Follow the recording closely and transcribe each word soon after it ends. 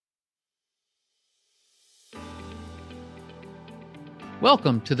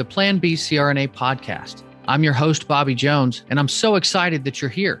Welcome to the Plan B CRNA podcast. I'm your host, Bobby Jones, and I'm so excited that you're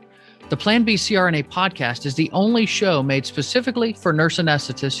here. The Plan B CRNA podcast is the only show made specifically for nurse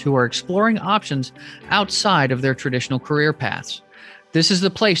anesthetists who are exploring options outside of their traditional career paths. This is the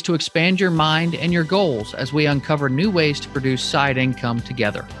place to expand your mind and your goals as we uncover new ways to produce side income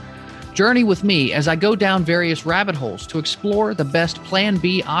together. Journey with me as I go down various rabbit holes to explore the best Plan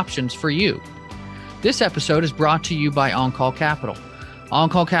B options for you. This episode is brought to you by OnCall Capital.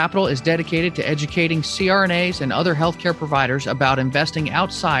 OnCall Capital is dedicated to educating CRNAs and other healthcare providers about investing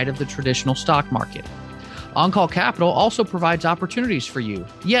outside of the traditional stock market. OnCall Capital also provides opportunities for you,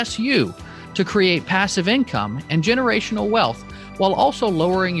 yes, you, to create passive income and generational wealth while also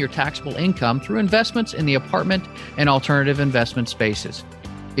lowering your taxable income through investments in the apartment and alternative investment spaces.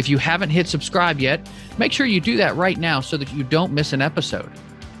 If you haven't hit subscribe yet, make sure you do that right now so that you don't miss an episode.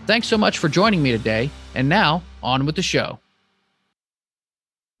 Thanks so much for joining me today, and now on with the show.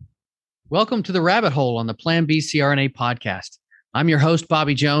 Welcome to the rabbit hole on the Plan B CRNA podcast. I'm your host,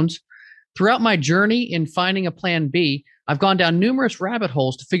 Bobby Jones. Throughout my journey in finding a Plan B, I've gone down numerous rabbit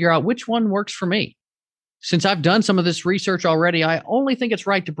holes to figure out which one works for me. Since I've done some of this research already, I only think it's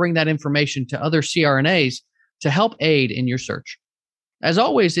right to bring that information to other CRNAs to help aid in your search. As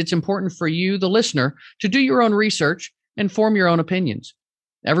always, it's important for you, the listener, to do your own research and form your own opinions.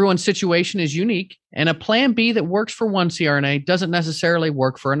 Everyone's situation is unique, and a Plan B that works for one CRNA doesn't necessarily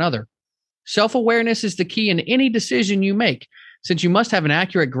work for another. Self-awareness is the key in any decision you make, since you must have an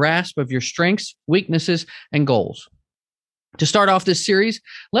accurate grasp of your strengths, weaknesses, and goals. To start off this series,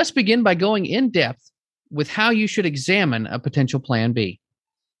 let's begin by going in depth with how you should examine a potential Plan B.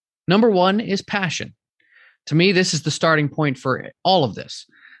 Number one is passion. To me, this is the starting point for all of this.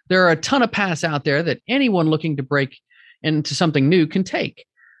 There are a ton of paths out there that anyone looking to break into something new can take.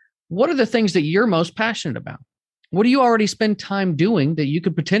 What are the things that you're most passionate about? What do you already spend time doing that you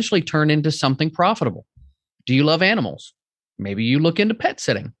could potentially turn into something profitable? Do you love animals? Maybe you look into pet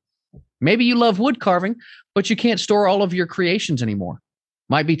sitting. Maybe you love wood carving, but you can't store all of your creations anymore.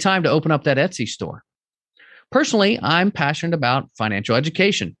 Might be time to open up that Etsy store. Personally, I'm passionate about financial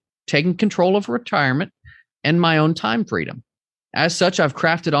education, taking control of retirement, and my own time freedom. As such, I've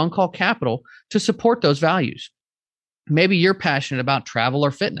crafted OnCall Capital to support those values. Maybe you're passionate about travel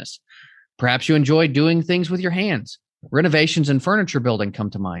or fitness. Perhaps you enjoy doing things with your hands. Renovations and furniture building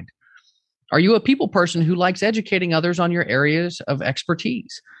come to mind. Are you a people person who likes educating others on your areas of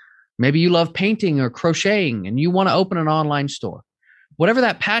expertise? Maybe you love painting or crocheting and you want to open an online store. Whatever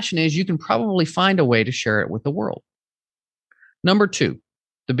that passion is, you can probably find a way to share it with the world. Number two,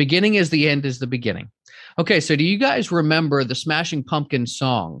 the beginning is the end is the beginning. Okay, so do you guys remember the Smashing Pumpkins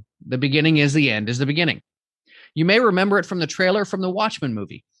song, The Beginning is the End is the Beginning? You may remember it from the trailer from the Watchmen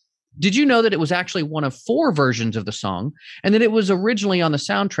movie. Did you know that it was actually one of 4 versions of the song and that it was originally on the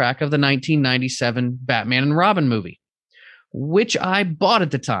soundtrack of the 1997 Batman and Robin movie, which I bought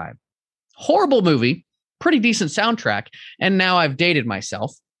at the time? Horrible movie, pretty decent soundtrack, and now I've dated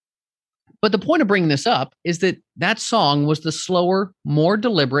myself. But the point of bringing this up is that that song was the slower, more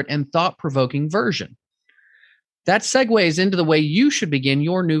deliberate, and thought-provoking version. That segues into the way you should begin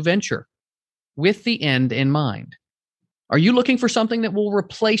your new venture, with the end in mind. Are you looking for something that will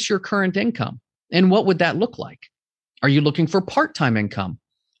replace your current income? And what would that look like? Are you looking for part-time income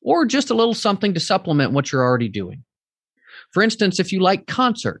or just a little something to supplement what you're already doing? For instance, if you like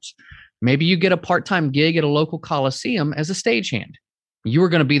concerts, maybe you get a part-time gig at a local coliseum as a stagehand. You were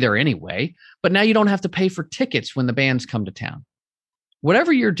going to be there anyway, but now you don't have to pay for tickets when the bands come to town.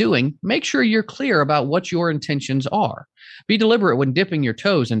 Whatever you're doing, make sure you're clear about what your intentions are. Be deliberate when dipping your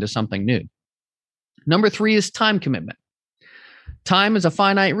toes into something new. Number 3 is time commitment. Time is a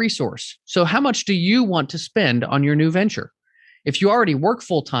finite resource. So how much do you want to spend on your new venture? If you already work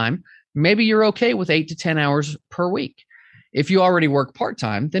full-time, maybe you're okay with 8 to 10 hours per week. If you already work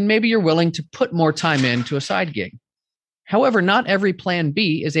part-time, then maybe you're willing to put more time into a side gig. However, not every Plan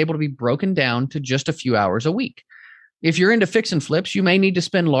B is able to be broken down to just a few hours a week. If you're into fix and flips, you may need to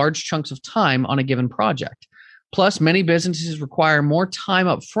spend large chunks of time on a given project. Plus, many businesses require more time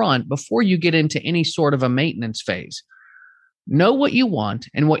up front before you get into any sort of a maintenance phase. Know what you want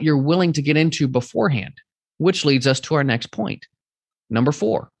and what you're willing to get into beforehand, which leads us to our next point. Number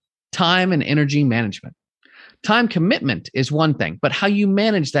 4, time and energy management. Time commitment is one thing, but how you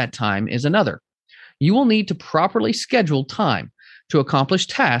manage that time is another. You will need to properly schedule time to accomplish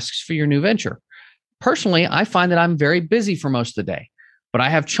tasks for your new venture. Personally, I find that I'm very busy for most of the day, but I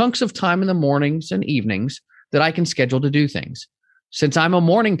have chunks of time in the mornings and evenings that I can schedule to do things. Since I'm a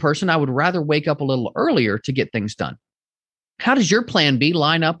morning person, I would rather wake up a little earlier to get things done. How does your Plan B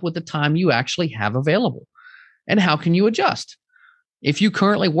line up with the time you actually have available? And how can you adjust? If you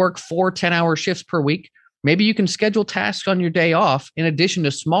currently work 4 10-hour shifts per week, maybe you can schedule tasks on your day off in addition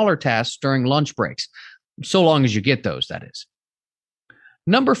to smaller tasks during lunch breaks, so long as you get those, that is.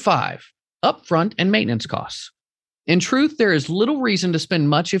 Number 5, upfront and maintenance costs. In truth, there is little reason to spend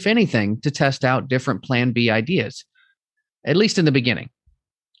much, if anything, to test out different Plan B ideas, at least in the beginning.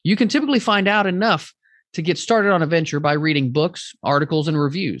 You can typically find out enough to get started on a venture by reading books, articles, and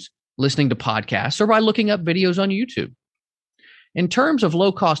reviews, listening to podcasts, or by looking up videos on YouTube. In terms of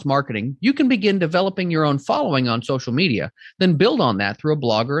low-cost marketing, you can begin developing your own following on social media, then build on that through a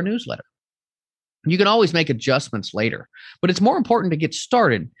blog or a newsletter. You can always make adjustments later, but it's more important to get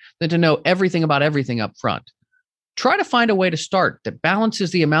started than to know everything about everything up front. Try to find a way to start that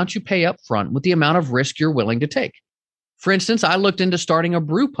balances the amount you pay up front with the amount of risk you're willing to take. For instance, I looked into starting a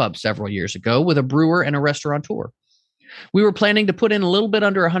brew pub several years ago with a brewer and a restaurateur. We were planning to put in a little bit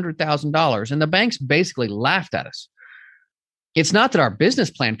under $100,000, and the banks basically laughed at us. It's not that our business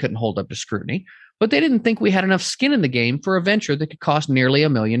plan couldn't hold up to scrutiny, but they didn't think we had enough skin in the game for a venture that could cost nearly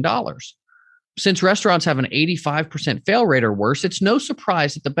 $1 million. Since restaurants have an 85% fail rate or worse, it's no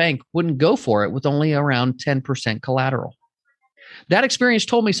surprise that the bank wouldn't go for it with only around 10% collateral. That experience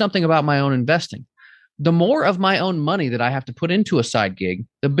told me something about my own investing. The more of my own money that I have to put into a side gig,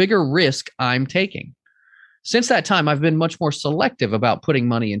 the bigger risk I'm taking. Since that time, I've been much more selective about putting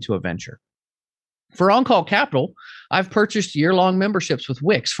money into a venture. For On-Call Capital, I've purchased year-long memberships with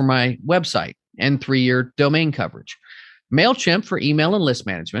Wix for my website and 3-year domain coverage, MailChimp for email and list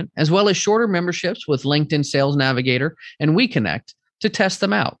management, as well as shorter memberships with LinkedIn Sales Navigator and WeConnect to test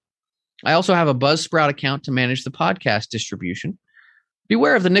them out. I also have a Buzzsprout account to manage the podcast distribution.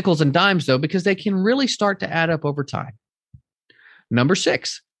 Beware of the nickels and dimes, though, because they can really start to add up over time. Number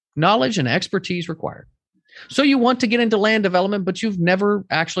 6, knowledge and expertise required. So you want to get into land development, but you've never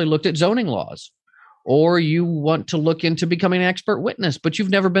actually looked at zoning laws. Or you want to look into becoming an expert witness, but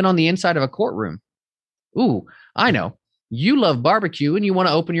you've never been on the inside of a courtroom. Ooh, I know. You love barbecue and you want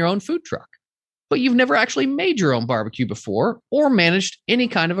to open your own food truck, but you've never actually made your own barbecue before or managed any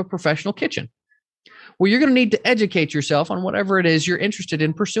kind of a professional kitchen. Well, you're going to need to educate yourself on whatever it is you're interested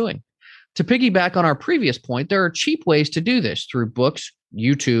in pursuing. To piggyback on our previous point, there are cheap ways to do this through books,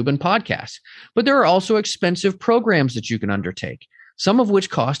 YouTube, and podcasts, but there are also expensive programs that you can undertake, some of which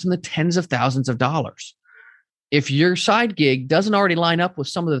cost in the tens of thousands of dollars. If your side gig doesn't already line up with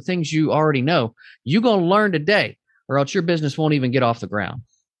some of the things you already know, you're going to learn today, or else your business won't even get off the ground.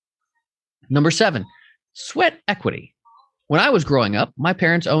 Number 7, sweat equity. When I was growing up, my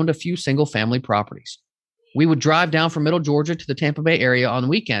parents owned a few single-family properties. We would drive down from Middle Georgia to the Tampa Bay area on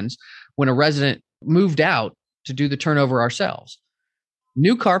weekends when a resident moved out to do the turnover ourselves.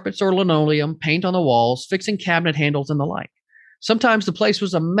 New carpets or linoleum, paint on the walls, fixing cabinet handles, and the like. Sometimes the place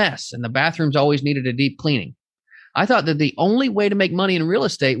was a mess and the bathrooms always needed a deep cleaning. I thought that the only way to make money in real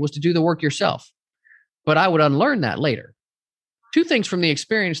estate was to do the work yourself. But I would unlearn that later. 2 things from the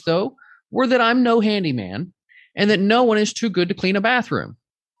experience, though, were that I'm no handyman and that no one is too good to clean a bathroom.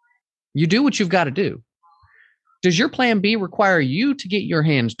 You do what you've got to do. Does your plan B require you to get your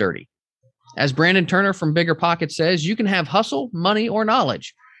hands dirty? As Brandon Turner from Bigger Pockets says, you can have hustle, money, or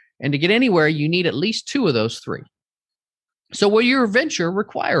knowledge. And to get anywhere, you need at least 2 of those 3. So will your venture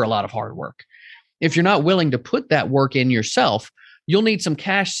require a lot of hard work? If you're not willing to put that work in yourself, you'll need some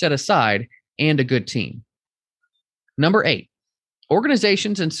cash set aside and a good team. Number 8,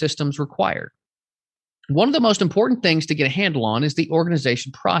 organizations and systems required. One of the most important things to get a handle on is the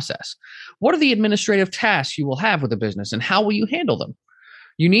organization process. What are the administrative tasks you will have with a business and how will you handle them?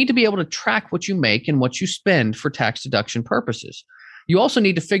 You need to be able to track what you make and what you spend for tax deduction purposes. You also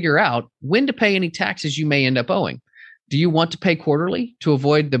need to figure out when to pay any taxes you may end up owing. Do you want to pay quarterly to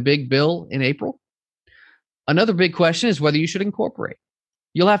avoid the big bill in April? Another big question is whether you should incorporate.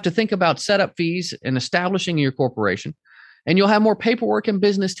 You'll have to think about setup fees and establishing your corporation, and you'll have more paperwork and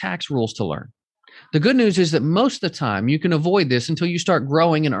business tax rules to learn. The good news is that most of the time you can avoid this until you start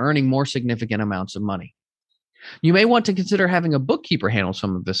growing and earning more significant amounts of money. You may want to consider having a bookkeeper handle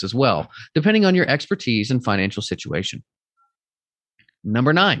some of this as well, depending on your expertise and financial situation.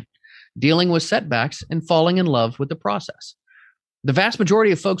 Number 9, dealing with setbacks and falling in love with the process. The vast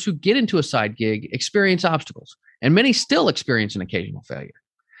majority of folks who get into a side gig experience obstacles, and many still experience an occasional failure.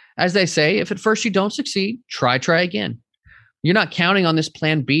 As they say, if at first you don't succeed, try again. You're not counting on this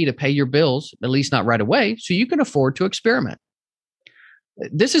plan B to pay your bills, at least not right away, so you can afford to experiment.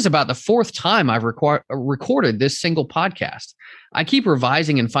 This is about the 4th time I've recorded this single podcast. I keep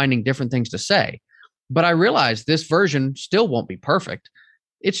revising and finding different things to say, but I realize this version still won't be perfect.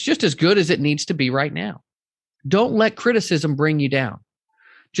 It's just as good as it needs to be right now. Don't let criticism bring you down.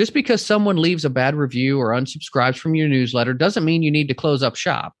 Just because someone leaves a bad review or unsubscribes from your newsletter doesn't mean you need to close up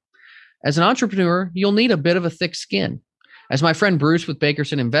shop. As an entrepreneur, you'll need a bit of a thick skin. As my friend Bruce with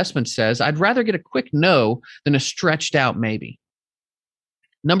Bakerson Investments says, I'd rather get a quick no than a stretched out maybe.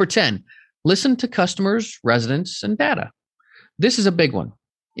 Number 10, listen to customers, residents, and data. This is a big one.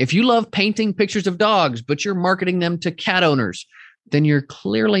 If you love painting pictures of dogs, but you're marketing them to cat owners, then you're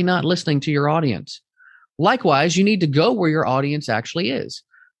clearly not listening to your audience. Likewise, you need to go where your audience actually is.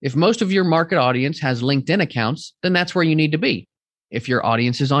 If most of your market audience has LinkedIn accounts, then that's where you need to be. If your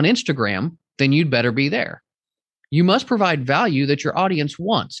audience is on Instagram, then you'd better be there. You must provide value that your audience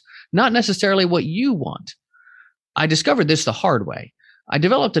wants, not necessarily what you want. I discovered this the hard way. I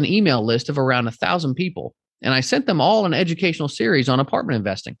developed an email list of around 1,000 people, and I sent them all an educational series on apartment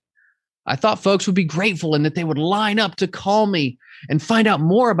investing. I thought folks would be grateful and that they would line up to call me and find out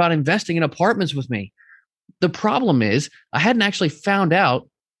more about investing in apartments with me. The problem is, I hadn't actually found out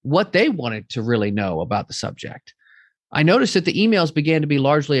what they wanted to really know about the subject. I noticed that the emails began to be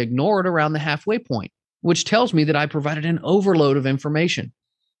largely ignored around the halfway point, which tells me that I provided an overload of information.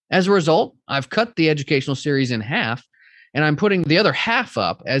 As a result, I've cut the educational series in half, and I'm putting the other half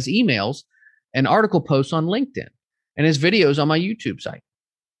up as emails and article posts on LinkedIn and as videos on my YouTube site.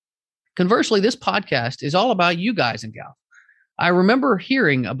 Conversely, this podcast is all about you guys and gals. I remember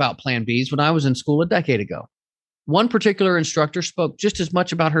hearing about Plan Bs when I was in school a decade ago. One particular instructor spoke just as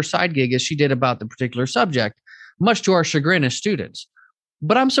much about her side gig as she did about the particular subject, much to our chagrin as students.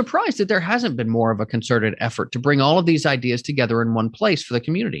 But I'm surprised that there hasn't been more of a concerted effort to bring all of these ideas together in one place for the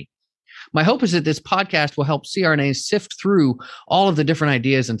community. My hope is that this podcast will help CRNAs sift through all of the different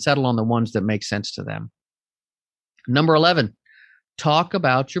ideas and settle on the ones that make sense to them. Number 11, talk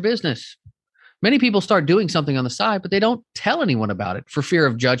about your business. Many people start doing something on the side, but they don't tell anyone about it for fear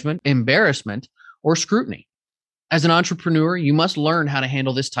of judgment, embarrassment, or scrutiny. As an entrepreneur, you must learn how to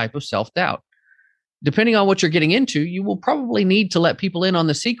handle this type of self-doubt. Depending on what you're getting into, you will probably need to let people in on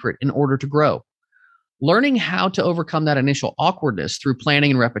the secret in order to grow. Learning how to overcome that initial awkwardness through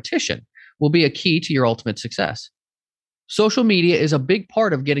planning and repetition will be a key to your ultimate success. Social media is a big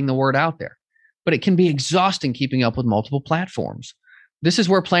part of getting the word out there, but it can be exhausting keeping up with multiple platforms. This is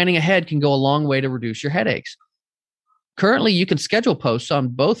where planning ahead can go a long way to reduce your headaches. Currently, you can schedule posts on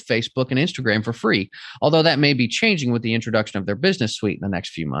both Facebook and Instagram for free, although that may be changing with the introduction of their business suite in the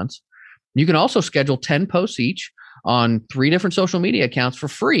next few months. You can also schedule 10 posts each on 3 different social media accounts for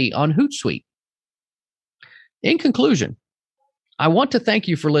free on Hootsuite. In conclusion, I want to thank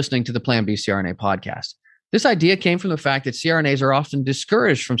you for listening to the Plan B CRNA podcast. This idea came from the fact that CRNAs are often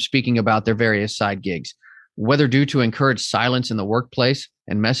discouraged from speaking about their various side gigs, whether due to encouraged silence in the workplace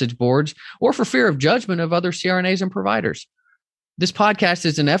and message boards, or for fear of judgment of other CRNAs and providers. This podcast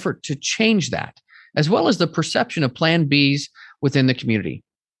is an effort to change that, as well as the perception of Plan Bs within the community.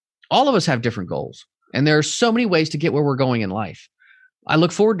 All of us have different goals, and there are so many ways to get where we're going in life. I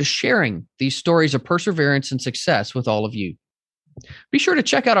look forward to sharing these stories of perseverance and success with all of you. Be sure to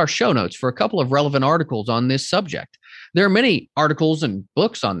check out our show notes for a couple of relevant articles on this subject. There are many articles and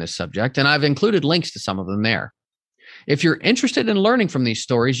books on this subject, and I've included links to some of them there. If you're interested in learning from these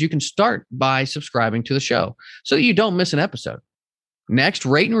stories, you can start by subscribing to the show so that you don't miss an episode. Next,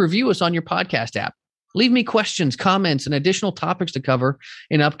 rate and review us on your podcast app. Leave me questions, comments, and additional topics to cover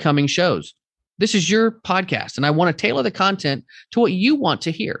in upcoming shows. This is your podcast, and I want to tailor the content to what you want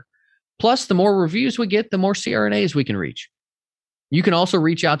to hear. Plus, the more reviews we get, the more CRNAs we can reach. You can also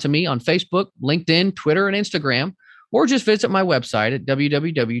reach out to me on Facebook, LinkedIn, Twitter, and Instagram, or just visit my website at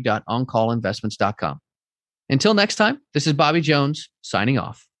www.oncallinvestments.com. Until next time, this is Bobby Jones signing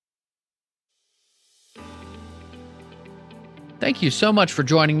off. Thank you so much for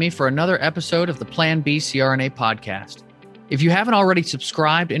joining me for another episode of the Plan B CRNA podcast. If you haven't already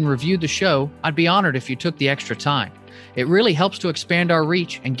subscribed and reviewed the show, I'd be honored if you took the extra time. It really helps to expand our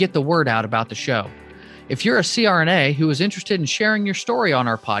reach and get the word out about the show. If you're a CRNA who is interested in sharing your story on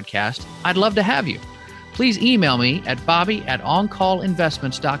our podcast, I'd love to have you. Please email me at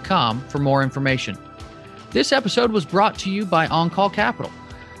bobby@oncallinvestments.com for more information. This episode was brought to you by OnCall Capital.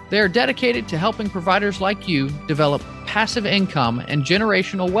 They are dedicated to helping providers like you develop passive income and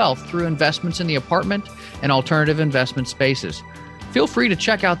generational wealth through investments in the apartment and alternative investment spaces. Feel free to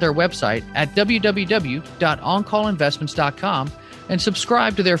check out their website at www.oncallinvestments.com and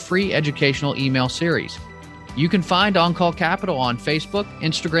subscribe to their free educational email series. You can find OnCall Capital on Facebook,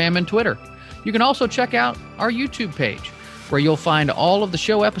 Instagram, and Twitter. You can also check out our YouTube page, where you'll find all of the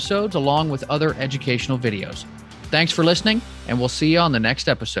show episodes along with other educational videos. Thanks for listening, and we'll see you on the next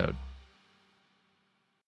episode.